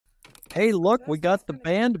Hey, look, we got the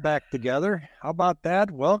band back together. How about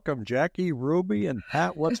that? Welcome, Jackie, Ruby, and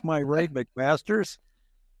Pat. What's my rate, McMasters?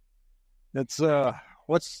 It's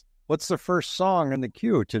what's the first song in the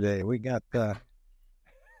queue today? We got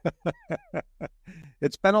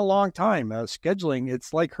it's been a long time. Scheduling,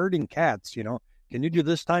 it's like herding cats, you know. Can you do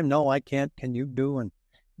this time? No, I can't. Can you do? And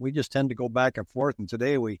we just tend to go back and forth. And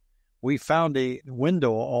today we found a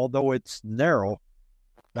window, although it's narrow,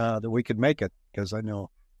 that we could make it, because I know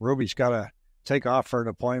Ruby's got to take off for an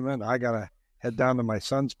appointment. I got to head down to my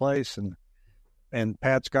son's place, and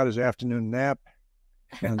Pat's got his afternoon nap.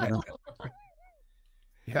 And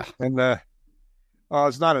yeah, and oh,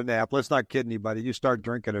 it's not a nap. Let's not kid anybody. You start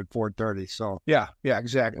drinking at 4:30. So yeah,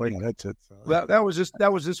 exactly. Yeah, that's it. So,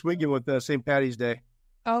 that was this weekend with St. Patty's Day.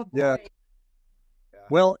 Oh, boy. Yeah.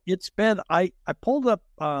 Well, it's been. I pulled up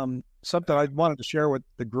something I wanted to share with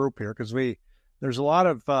the group here, because there's a lot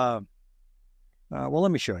of. Well,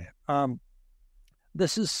 let me show you.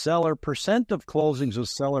 This is seller percent of closings with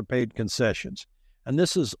seller paid concessions, and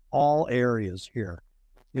this is all areas here.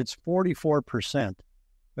 It's 44%.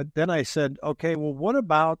 But then I said, okay, well, what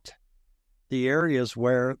about the areas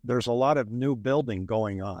where there's a lot of new building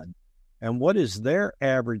going on? And what is their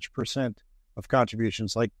average percent of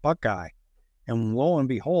contributions, like Buckeye? And lo and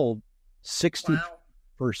behold, 60%.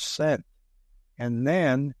 Wow. And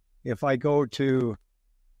then if I go to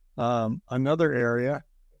another area,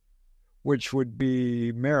 which would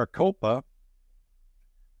be Maricopa,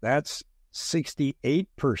 that's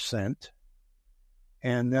 68%.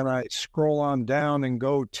 And then I scroll on down and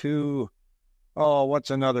go to, what's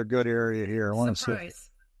another good area here? I want to say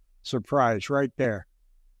Surprise, right there.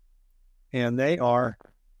 And they are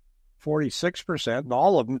 46%, and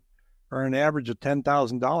all of them are an average of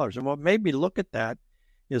 $10,000. And what made me look at that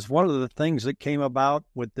is one of the things that came about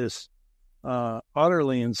with this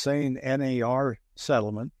utterly insane NAR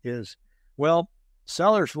settlement is, well,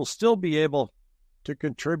 sellers will still be able to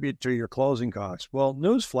contribute to your closing costs. Well,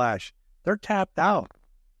 newsflash, they're tapped out.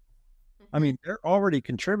 I mean, they're already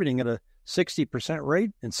contributing at a 60% rate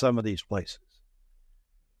in some of these places.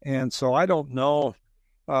 And so I don't know,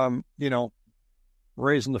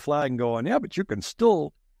 raising the flag and going, yeah, but you can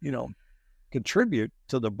still, contribute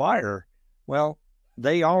to the buyer. Well,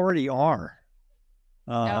 they already are.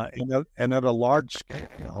 And at a large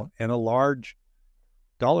scale, and a large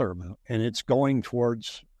dollar amount, and it's going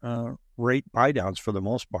towards rate buy downs for the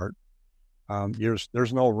most part.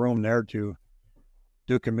 There's no room there to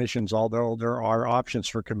do commissions, although there are options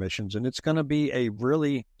for commissions, and it's going to be a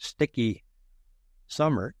really sticky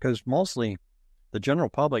summer, because mostly the general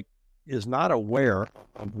public is not aware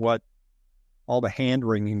of what all the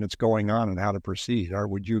hand-wringing that's going on and how to proceed. Or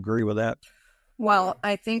would you agree with that? Well,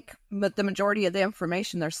 I think the majority of the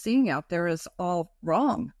information they're seeing out there is all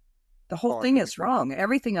wrong. The whole thing is wrong.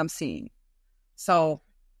 Everything I'm seeing. So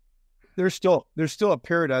there's still a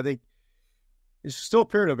period. I think it's still a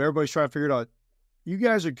period of everybody's trying to figure it out. You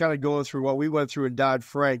guys are kind of going through what we went through in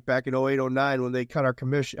Dodd-Frank back in 08, 09 when they cut our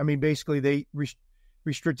commission. I mean, basically they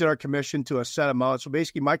restricted our commission to a set amount. So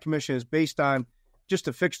basically my commission is based on just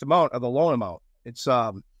a fixed amount of the loan amount. It's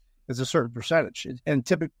a certain percentage, and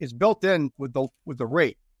typically it's built in with the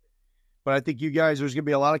rate. But I think you guys, there's going to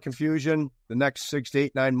be a lot of confusion the next 6 to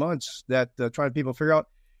 8, 9 months that trying to people figure out.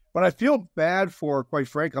 But I feel bad for, quite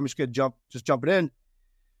frankly, I'm just going to jump it in.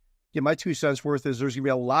 Get my 2 cents worth is there's going to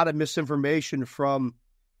be a lot of misinformation from.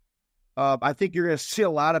 I think you're going to see a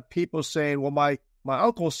lot of people saying, "Well, my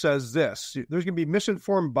uncle says this." There's going to be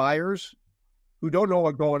misinformed buyers who don't know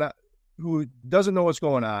what's going on, who doesn't know what's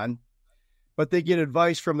going on, but they get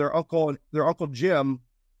advice from their uncle Jim,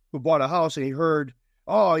 who bought a house, and he heard,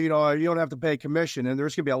 "Oh, you don't have to pay commission," and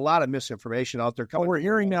there's going to be a lot of misinformation out there. Oh, we're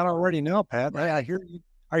hearing that already now, Pat. I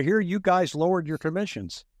hear you guys lowered your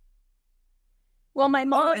commissions. Well, my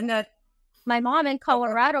mom in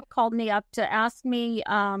Colorado called me up to ask me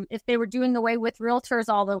if they were doing away with realtors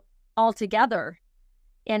altogether,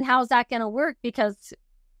 and how's that going to work, because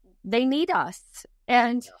they need us.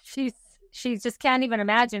 And she just can't even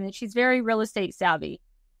imagine, and she's very real estate savvy.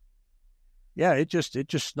 Yeah, it just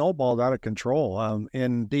snowballed out of control. I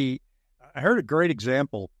heard a great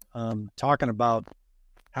example talking about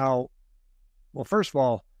how, well, first of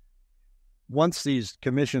all, once these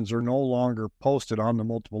commissions are no longer posted on the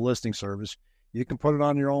multiple listing service, you can put it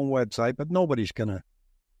on your own website, but nobody's going to,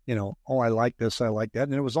 I like this, I like that.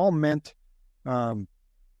 And it was all meant to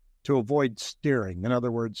avoid steering. In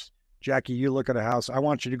other words, Jackie, you look at a house, I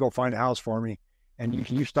want you to go find a house for me. And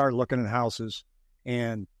you start looking at houses,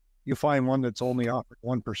 and you find one that's only offered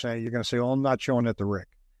 1%. You're going to say, I'm not showing it to Rick.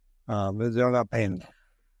 They're not paying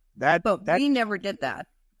enough. But we never did that.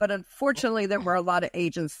 But unfortunately, there were a lot of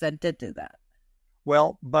agents that did do that.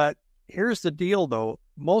 Well, but here's the deal, though.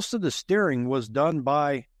 Most of the steering was done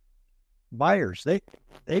by buyers.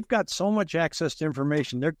 They've got so much access to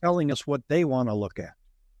information. They're telling us what they want to look at.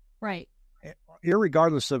 Right.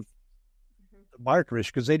 Irregardless of the buyer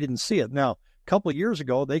commission, because they didn't see it. Now, a couple of years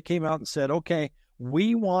ago, they came out and said, okay,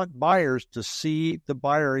 we want buyers to see the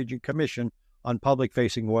buyer agent commission on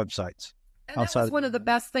public-facing websites. And that was one of the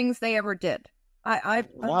best things they ever did.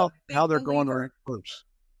 Now they're going to reverse.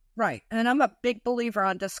 Right. And I'm a big believer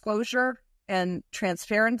on disclosure and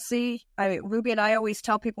transparency. Ruby and I always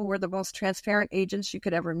tell people we're the most transparent agents you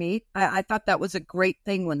could ever meet. I thought that was a great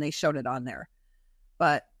thing when they showed it on there.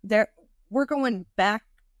 But we're going back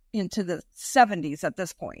into the 70s at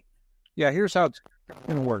this point. Yeah, here's how it's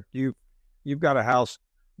going to work. You've got a house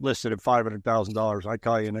listed at $500,000. I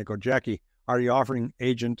call you and I go, Jackie, are you offering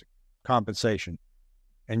agent compensation?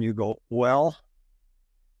 And you go, well,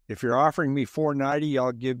 if you're offering me $490,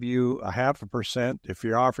 I'll give you 0.5%. If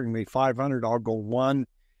you're offering me $500, I'll go 1%.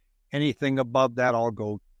 Anything above that, I'll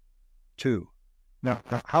go 2%. Now,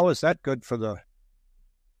 how is that good for the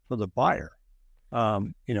buyer?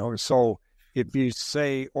 So if you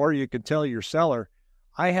say, or you could tell your seller,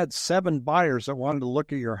 I had 7 buyers that wanted to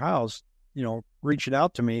look at your house, reaching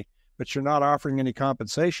out to me, but you're not offering any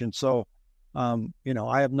compensation. So, I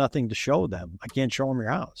have nothing to show them. I can't show them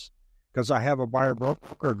your house because I have a buyer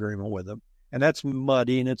broker agreement with them, and that's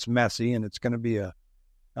muddy and it's messy, and it's going to be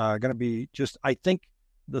I think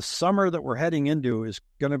the summer that we're heading into is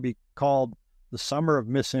going to be called the summer of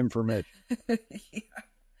misinformation.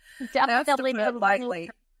 Definitely. Lightly.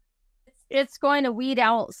 It's going to weed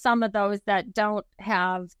out some of those that don't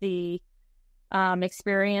have the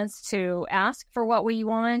experience to ask for what we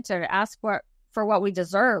want or ask for what we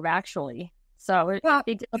deserve, actually. So it'll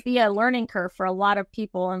be a learning curve for a lot of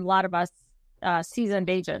people and a lot of us seasoned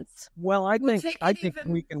agents. Well, I think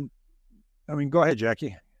we can. I mean, go ahead,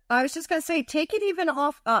 Jackie. I was just going to say, take it even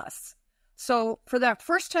off us. So for that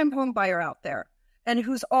first-time home buyer out there, and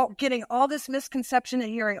who's getting all this misconception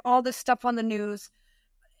and hearing all this stuff on the news,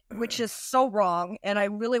 which is so wrong. And I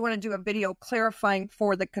really want to do a video clarifying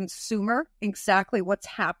for the consumer exactly what's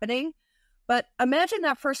happening. But imagine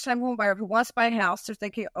that first-time home buyer who wants to buy a house. They're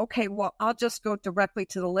thinking, okay, well, I'll just go directly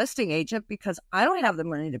to the listing agent because I don't have the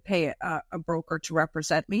money to pay a broker to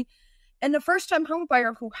represent me. And the first-time home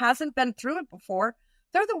buyer who hasn't been through it before,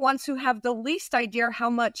 they're the ones who have the least idea how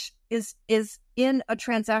much is in a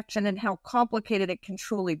transaction and how complicated it can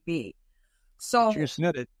truly be. So you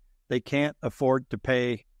said it. They can't afford to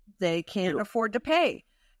pay. They can't afford to pay.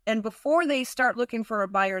 And before they start looking for a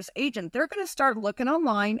buyer's agent, they're going to start looking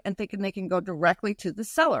online and thinking they can go directly to the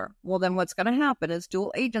seller. Well, then what's going to happen is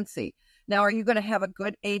dual agency. Now, are you going to have a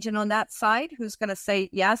good agent on that side who's going to say,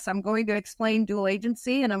 yes, I'm going to explain dual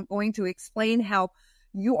agency and I'm going to explain how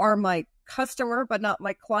you are my customer, but not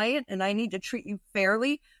my client, and I need to treat you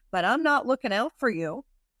fairly, but I'm not looking out for you.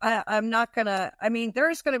 I'm not going to,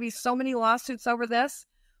 there's going to be so many lawsuits over this.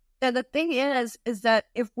 And the thing is that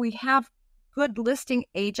if we have good listing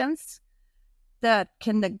agents that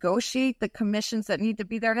can negotiate the commissions that need to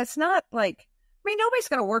be there, and it's not like, nobody's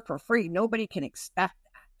going to work for free. Nobody can expect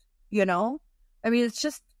that, it's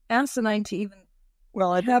just asinine to even.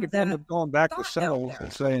 Well, I think again of going back to settles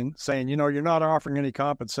and saying, you're not offering any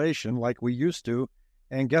compensation like we used to,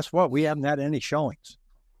 and guess what? We haven't had any showings.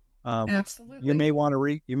 Absolutely. You may want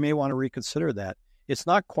to reconsider that. It's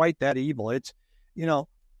not quite that evil. It's,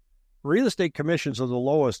 real estate commissions are the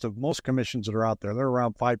lowest of most commissions that are out there. They're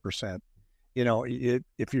around 5%.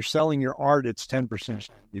 If you're selling your art, it's 10%.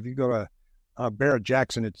 If you go to Barrett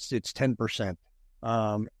Jackson, it's 10%.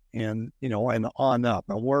 And on up.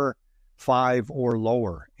 And we're 5 or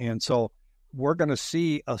lower. And so we're going to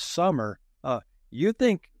see a summer. You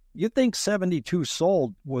think 72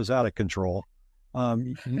 sold was out of control.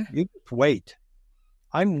 You just wait.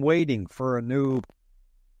 I'm waiting for a new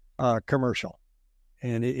commercial,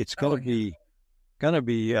 and it's going to be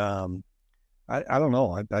I don't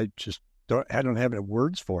know. I just don't have any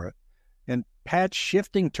words for it. And Pat,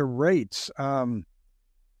 shifting to rates,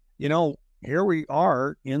 here we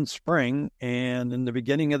are in spring, and in the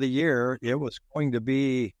beginning of the year, it was going to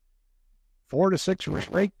be 4 to 6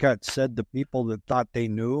 rate cuts, said the people that thought they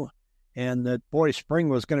knew, and that, boy, spring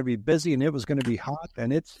was going to be busy and it was going to be hot,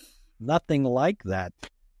 and it's nothing like that.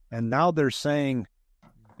 And now they're saying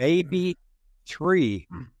maybe 3,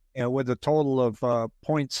 with a total of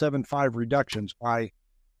 0.75 reductions by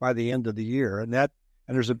the end of the year. And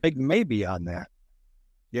there's a big maybe on that.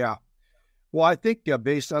 Yeah. Well, I think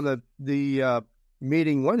based on the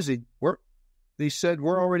meeting Wednesday, they said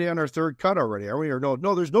we're already on our third cut already, are we? Or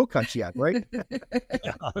no, there's no cuts yet, right? Yeah,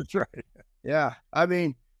 that's right. Yeah. I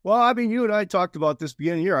mean, you and I talked about this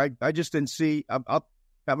beginning of the year. I just didn't see, I'll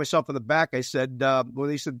pat myself on the back. I said, when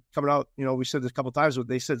they said coming out, we said this a couple of times, when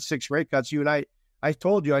they said 6 rate cuts, you and I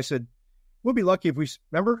told you, I said, we'll be lucky if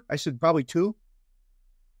remember? I said probably 2.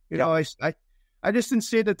 I just didn't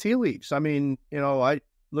see the tea leaves. I mean, I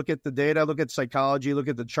look at the data, look at psychology, look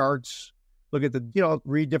at the charts, look at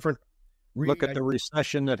the, Look at the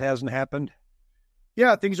recession that hasn't happened.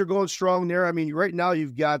 Yeah, things are going strong there. I mean, right now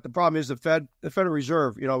you've got, the problem is the Federal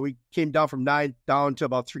Reserve, we came down from 9 down to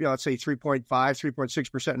about 3.5,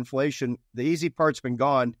 3.6% inflation. The easy part's been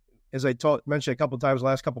gone. As I mentioned a couple of times the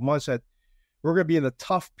last couple of months, that we're going to be in the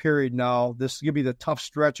tough period now. This is going to be the tough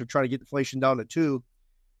stretch of trying to get inflation down to 2.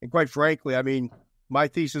 And quite frankly, I mean, my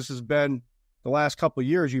thesis has been the last couple of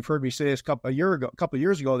years, you've heard me say this a couple of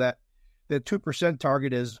years ago, that the 2%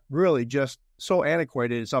 target is really just so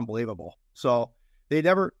antiquated, it's unbelievable. So they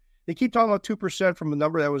keep talking about 2% from a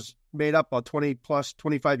number that was made up about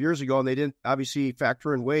 25 years ago, and they didn't obviously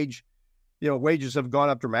factor in wages have gone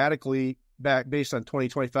up dramatically back based on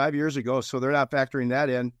 25 years ago, so they're not factoring that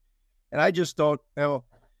in. And I just don't,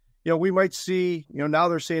 we might see, now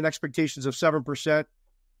they're saying expectations of 7%,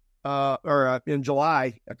 in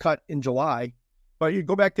July, a cut in July. But you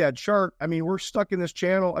go back to that chart, I mean, we're stuck in this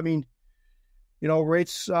channel. I mean,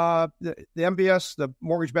 rates, the MBS, the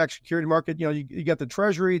mortgage-backed security market, you got the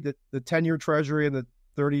Treasury, the 10-year Treasury and the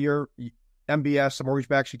 30-year MBS, the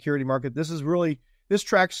mortgage-backed security market. This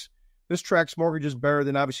tracks mortgages better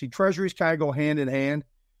than obviously Treasuries, kind of go hand in hand.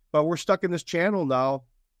 But we're stuck in this channel now.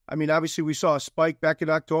 I mean, obviously we saw a spike back in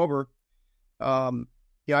October.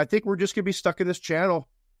 I think we're just going to be stuck in this channel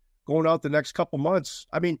going out the next couple months.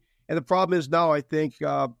 I mean, and the problem is now, I think,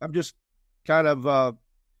 I'm just kind of,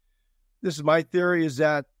 this is my theory, is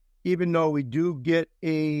that even though we do get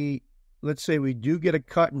a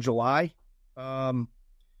cut in July,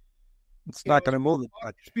 it's not going to move.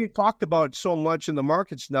 It's being talked about so much in the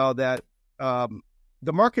markets now that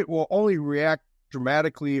the market will only react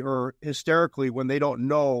dramatically or hysterically when they don't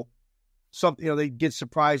know something, they get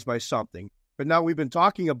surprised by something. But now we've been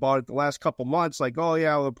talking about it the last couple months, like, oh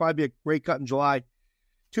yeah, there'll probably be a rate cut in July,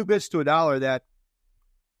 2 bits to $1, that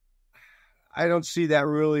I don't see that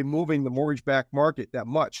really moving the mortgage-backed market that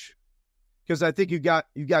much. Because I think you got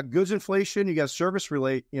goods inflation, you got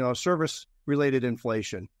service-related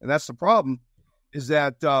inflation. And that's the problem, is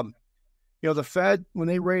that, the Fed, when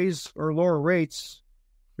they raise or lower rates,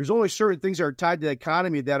 there's only certain things that are tied to the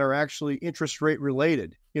economy that are actually interest rate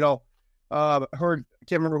related. I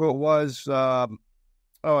can't remember who it was. There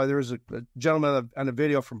was a gentleman on a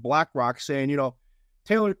video from BlackRock saying,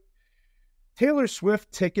 Taylor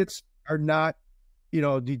Swift tickets are not,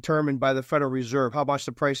 determined by the Federal Reserve, how much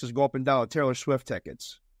the prices go up and down with Taylor Swift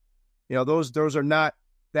tickets. Those are not,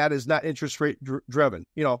 that is not interest rate driven.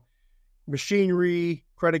 Machinery,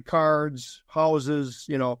 credit cards, houses,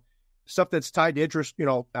 stuff that's tied to interest,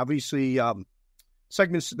 obviously,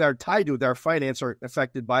 segments that are tied to their finance are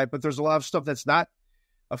affected by it, but there's a lot of stuff that's not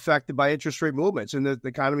affected by interest rate movements, and the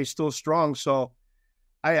economy is still strong. So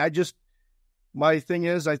my thing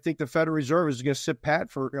is, I think the Federal Reserve is going to sit pat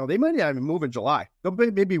for, they might not even move in July. They'll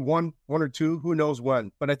maybe one or two, who knows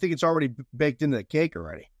when, but I think it's already baked into the cake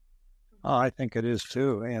already. Oh, I think it is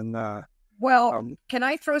too. And, can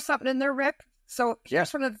I throw something in there, Rick? So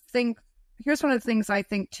here's one of the things I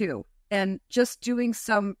think too, and just doing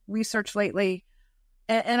some research lately.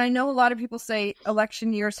 And I know a lot of people say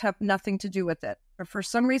election years have nothing to do with it, but for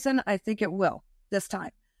some reason, I think it will this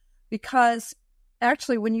time. Because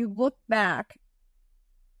actually, when you look back,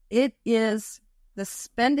 it is the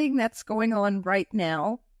spending that's going on right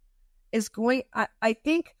now is going, I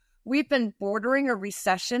think we've been bordering a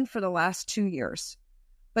recession for the last 2 years,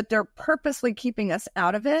 but they're purposely keeping us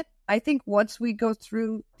out of it. I think once we go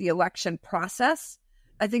through the election process,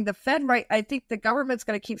 I think the government's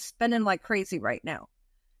going to keep spending like crazy right now.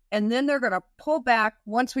 And then they're going to pull back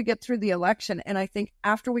once we get through the election. And I think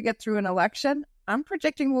after we get through an election, I'm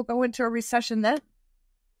predicting we'll go into a recession then.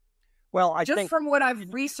 Well, I think just from what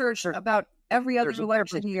I've researched about every other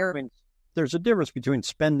election year. There's a difference between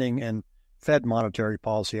spending and Fed monetary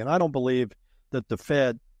policy. And I don't believe that the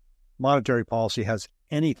Fed monetary policy has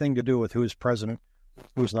anything to do with who's president,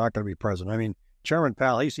 who's not going to be president. I mean, Chairman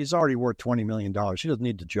Powell, he's already worth $20 million. He doesn't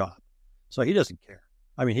need the job. So he doesn't care.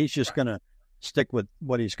 I mean, he's just going to stick with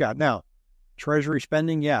what he's got. Now, Treasury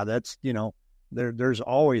spending, yeah, that's, there's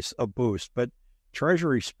always a boost. But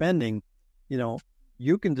Treasury spending,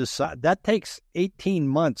 you can decide. That takes 18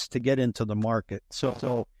 months to get into the market.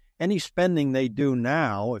 So any spending they do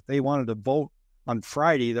now, if they wanted to vote on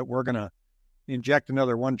Friday that we're going to, inject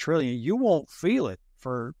another $1 trillion, you won't feel it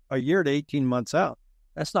for a year to 18 months out.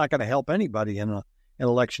 That's not going to help anybody in an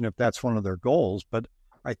election if that's one of their goals. But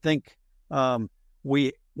I think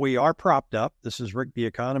we are propped up. This is Rick, the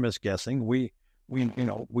economist, guessing. We've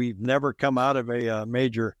never come out of a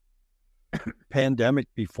major pandemic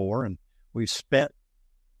before, and we've spent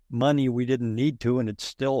money we didn't need to, and it's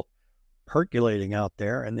still percolating out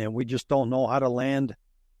there. And then we just don't know how to land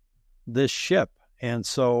this ship. And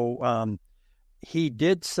so he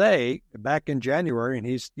did say back in January, and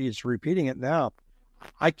he's repeating it now,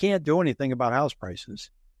 I can't do anything about house prices.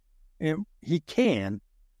 And he can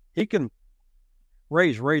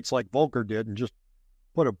raise rates like Volcker did and just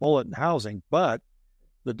put a bullet in housing. But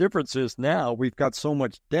the difference is now we've got so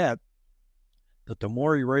much debt that the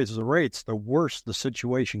more he raises the rates, the worse the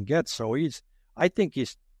situation gets. So I think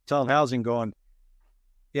he's telling housing going,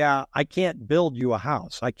 yeah, I can't build you a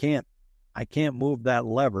house. I can't move that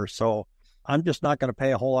lever. So I'm just not going to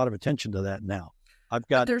pay a whole lot of attention to that now. I've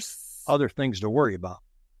got other things to worry about.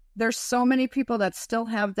 There's so many people that still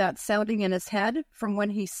have that sounding in his head from when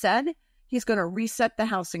he said he's going to reset the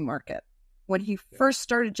housing market when he first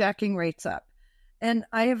started jacking rates up. And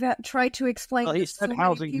I have tried to explain. Well, he said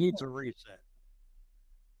housing needs a reset.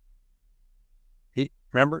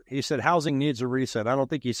 Remember, he said housing needs a reset. I don't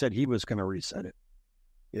think he said he was going to reset it.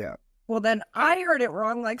 Yeah. Well, then I heard it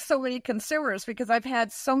wrong, like so many consumers, because I've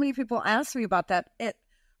had so many people ask me about that.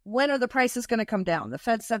 When are the prices going to come down? The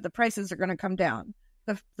Fed said the prices are going to come down.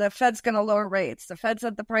 The Fed's going to lower rates. The Fed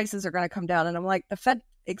said the prices are going to come down. And I'm like, the Fed,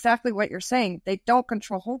 exactly what you're saying. They don't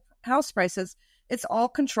control house prices. It's all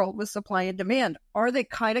controlled with supply and demand. Are they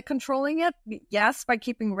kind of controlling it? Yes, by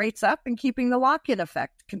keeping rates up and keeping the lock-in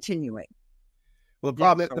effect continuing. Well,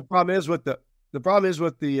 the problem is with the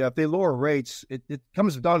if they lower rates, it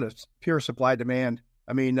comes down to pure supply demand.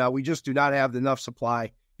 I mean, we just do not have enough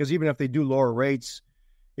supply, because even if they do lower rates,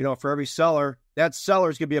 for every seller, that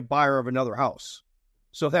seller is going to be a buyer of another house.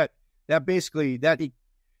 So that basically that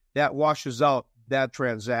washes out that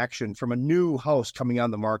transaction from a new house coming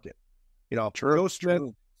on the market. Joe Smith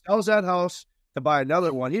sells that house to buy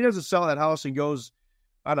another one. He doesn't sell that house and goes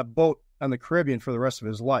on a boat on the Caribbean for the rest of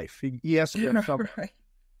his life. He has to get something. Right.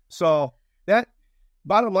 So that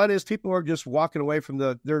bottom line is people are just walking away from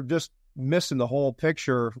they're just missing the whole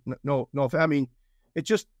picture. No, I mean, it's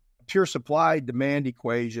just pure supply demand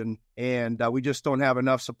equation. And we just don't have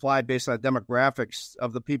enough supply based on the demographics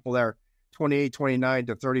of the people that are 28, 29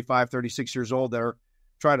 to 35, 36 years old that are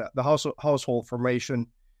trying to the household formation.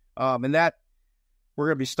 And that we're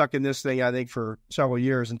going to be stuck in this thing, I think, for several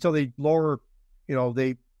years until they lower,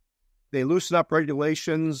 they loosen up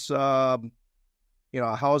regulations, housing.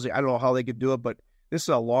 I don't know how they could do it, but this is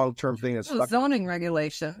a long-term thing. That's zoning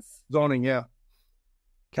regulations. Zoning, yeah.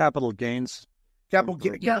 Capital gains. Capital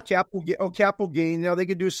gain. They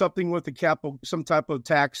could do something with the capital, some type of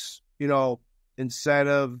tax,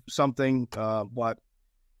 incentive, something. But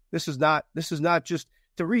this is not just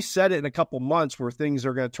to reset it in a couple months where things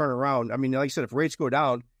are going to turn around. I mean, like I said, if rates go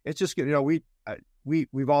down, it's just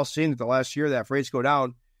we've all seen it the last year that if rates go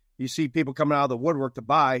down, you see people coming out of the woodwork to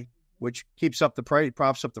buy, which keeps up the price,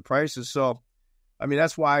 props up the prices. So, I mean,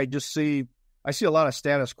 that's why I see a lot of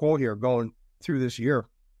status quo here going through this year.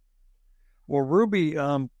 Well, Ruby,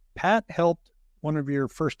 Pat helped one of your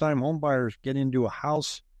first-time home buyers get into a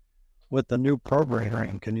house with the new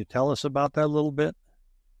program. Can you tell us about that a little bit?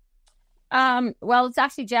 Well, it's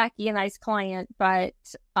actually Jackie and I's client, but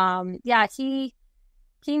he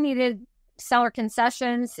needed seller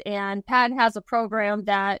concessions, and Pat has a program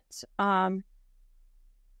that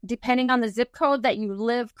depending on the zip code that you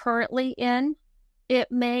live currently in, it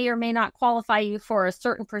may or may not qualify you for a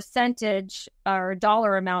certain percentage or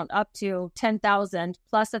dollar amount up to $10,000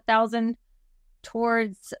 plus $1,000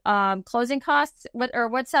 towards closing costs.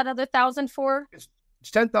 What's that other $1,000 for? It's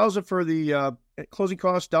 $10,000 for the closing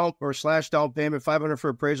costs down payment, $500 for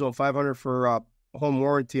appraisal, and $500 for home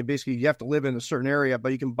warranty. And basically, you have to live in a certain area,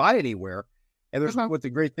 but you can buy anywhere. And there's what the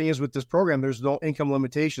great thing is with this program, there's no income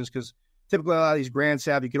limitations, because typically a lot of these grants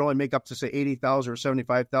have, you can only make up to say $80,000 or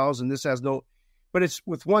 $75,000. This has no, but it's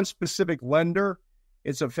with one specific lender.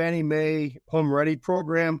 It's a Fannie Mae Home Ready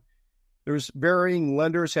program. There's varying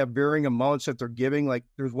lenders have varying amounts that they're giving. Like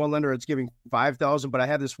there's one lender that's giving $5,000, but I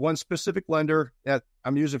have this one specific lender that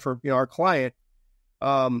I'm using for our client.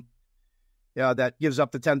 That gives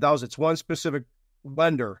up to $10,000. It's one specific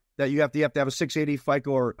lender that you have to have a 680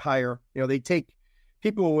 FICO or higher. They take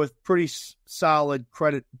people with pretty solid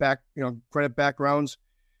credit backgrounds.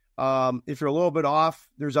 If you're a little bit off,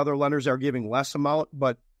 there's other lenders that are giving less amount,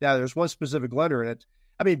 but there's one specific lender, and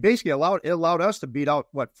basically it allowed us to beat out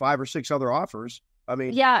 5 or 6 other offers.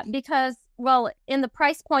 Because Well, in the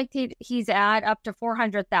price point he's at, up to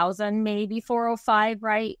 400,000, maybe 405,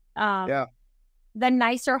 right? Yeah. The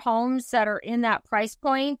nicer homes that are in that price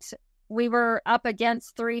point, we were up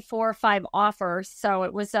against 3, 4, 5 offers. So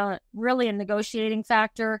it was really a negotiating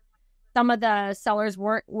factor. Some of the sellers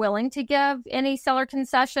weren't willing to give any seller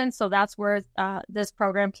concessions. So that's where this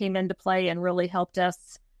program came into play and really helped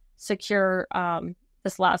us secure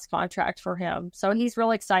this last contract for him. So he's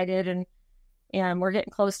really excited, and we're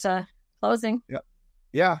getting close to closing.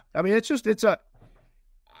 Yeah. I mean, I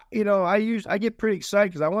get pretty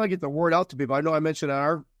excited because I want to get the word out to people. I know I mentioned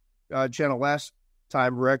on our channel last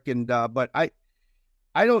time, Rick, but I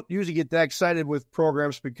don't usually get that excited with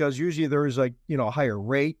programs because usually there's a higher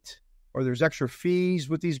rate or there's extra fees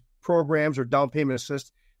with these programs or down payment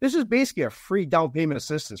assist. This is basically a free down payment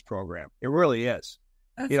assistance program. It really is.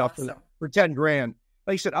 That's awesome. For $10,000.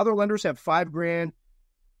 Like you said, other lenders have $5,000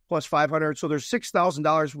 plus $500. So there's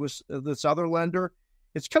 $6,000 with this other lender.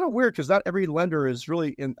 It's kind of weird because not every lender is really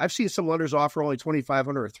in. I've seen some lenders offer only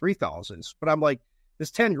 $2,500 or $3,000, but I'm like,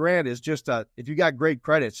 this $10,000 is just if you got great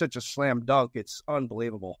credit, it's such a slam dunk. It's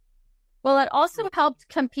unbelievable. Well, it also helped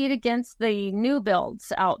compete against the new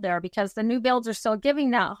builds out there because the new builds are still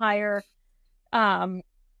giving that higher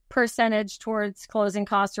percentage towards closing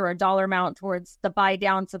costs or a dollar amount towards the buy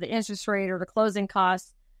down for the interest rate or the closing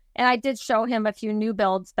costs. And I did show him a few new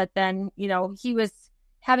builds, but then, he was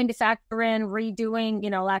having to factor in redoing,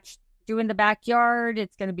 doing the backyard.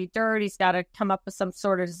 It's going to be dirt. He's got to come up with some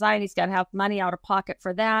sort of design. He's got to have money out of pocket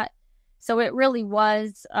for that. So it really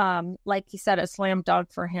was, like you said, a slam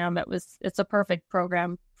dunk for him. It's a perfect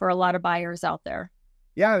program for a lot of buyers out there.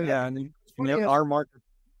 Yeah. And our market.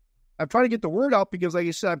 I'm trying to get the word out because, like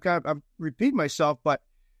you said, I'm repeating myself, but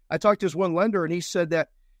I talked to this one lender and he said that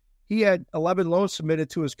he had 11 loans submitted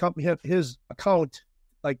to his company, his account,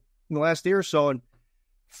 like in the last year or so, and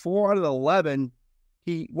 4 out of the 11,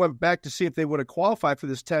 he went back to see if they would have qualified for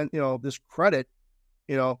this this credit.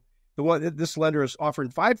 The one this lender is offering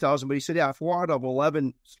 $5,000, but he said, 4 out of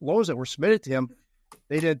 11 loans that were submitted to him,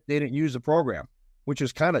 they didn't use the program, which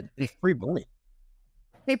is kind of free money.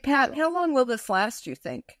 Hey Pat, how long will this last, you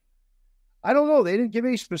think? I don't know. They didn't give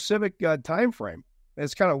any specific time frame.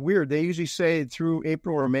 It's kind of weird. They usually say through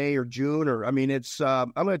April or May or June, it's.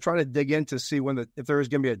 I'm going to try to dig in to see if there is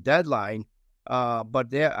going to be a deadline.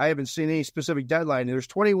 But I haven't seen any specific deadline. There's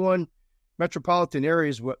 21 metropolitan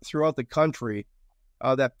areas throughout the country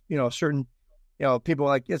that certain people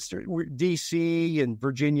like it's DC and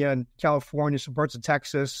Virginia and California, some parts of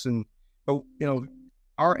Texas, and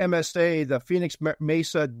our MSA, the Phoenix,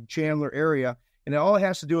 Mesa, Chandler area, and it all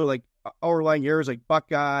has to do with like overlying areas like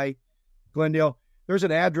Buckeye, Glendale. There's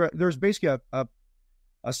an address. There's basically a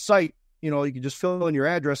site. You can just fill in your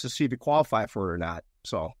address to see if you qualify for it or not.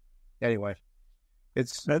 So anyway,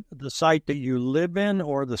 it's the site that you live in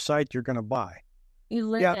or the site you're going to buy. You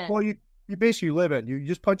live in. Well, you basically live in. You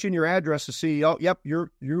just punch in your address to see. Oh, yep, your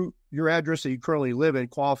address that you currently live in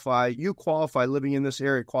qualify. You qualify living in this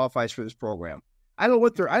area qualifies for this program. I don't know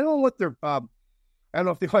if they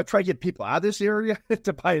want to try to get people out of this area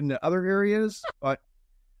to buy in the other areas, but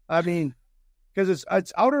I mean, because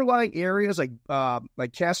it's outerlying areas like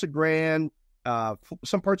Casa Grande,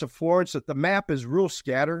 some parts of Florence. The map is real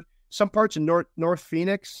scattered. Some parts of North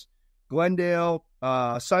Phoenix, Glendale,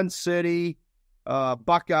 Sun City,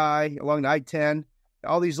 Buckeye along the I-10,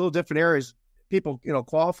 all these little different areas people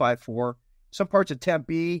qualify for. Some parts of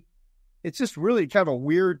Tempe. It's just really kind of a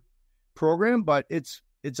weird program, but it's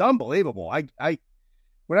unbelievable.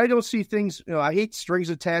 When I don't see things, I hate strings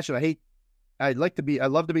attached, and I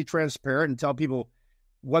love to be transparent and tell people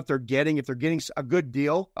what they're getting. If they're getting a good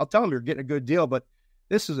deal, I'll tell them you're getting a good deal, but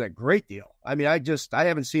this is a great deal. I mean, I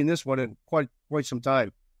haven't seen this one in quite some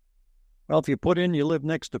time. Well, if you put in, you live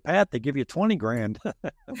next to Pat, they give you $20,000.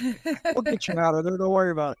 We'll get you out of there. Don't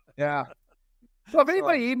worry about it. Yeah. So if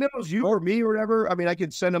anybody emails you or me or whatever, I mean, I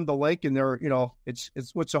can send them the link, and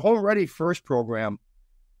it's a Home Ready First program.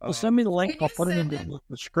 Well, send me the link. I'll put it in the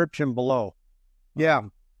description below. Yeah.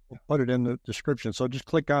 We'll put it in the description. So just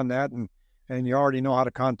click on that, and you already know how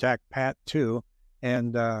to contact Pat too.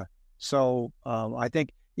 And I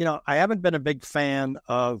think, I haven't been a big fan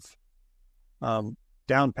of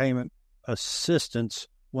down payment assistance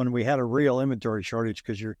when we had a real inventory shortage,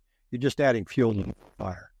 because you're just adding fuel to the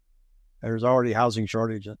fire. There's already housing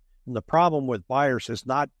shortage. And the problem with buyers has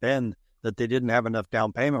not been that they didn't have enough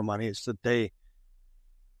down payment money. It's that they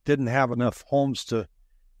didn't have enough homes to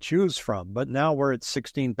choose from. But now we're at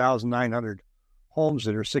 16,900 homes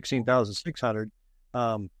that are 16,600.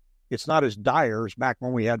 It's not as dire as back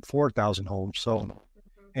when we had 4,000 homes. So,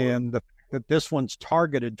 and the fact that this one's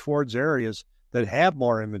targeted towards areas that have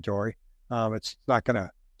more inventory, it's not going to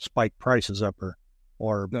spike prices up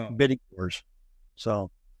or bidding wars. So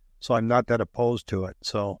I'm not that opposed to it.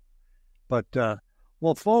 But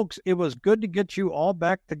well, folks, it was good to get you all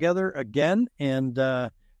back together again. And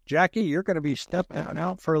Jackie, you're going to be stepping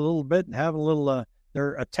out for a little bit and have a little.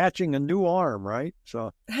 They're attaching a new arm, right?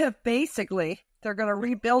 So basically, they're going to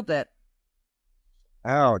rebuild it.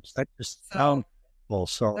 Ouch! That just sounds awful.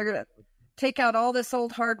 So they're going to take out all this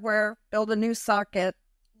old hardware, build a new socket,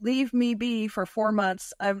 leave me be for 4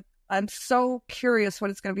 months. I'm so curious what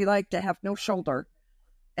it's going to be like to have no shoulder,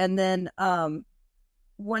 and then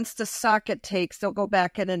once the socket takes, they'll go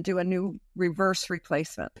back in and do a new reverse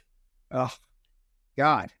replacement. Oh,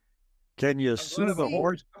 God. Can you sue the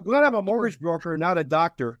horse? I'm glad I'm a mortgage broker, not a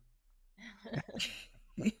doctor.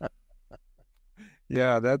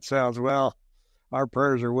 Yeah, that sounds well. Our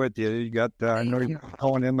prayers are with you. You got I know you're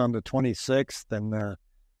going in on the 26th, and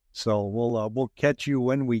so we'll catch you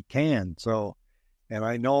when we can. So, and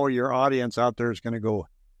I know your audience out there is going to go,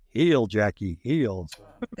 heal, Jackie, heal.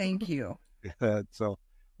 Thank you. So,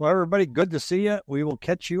 well, everybody, good to see you. We will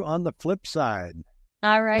catch you on the flip side.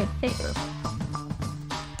 All right.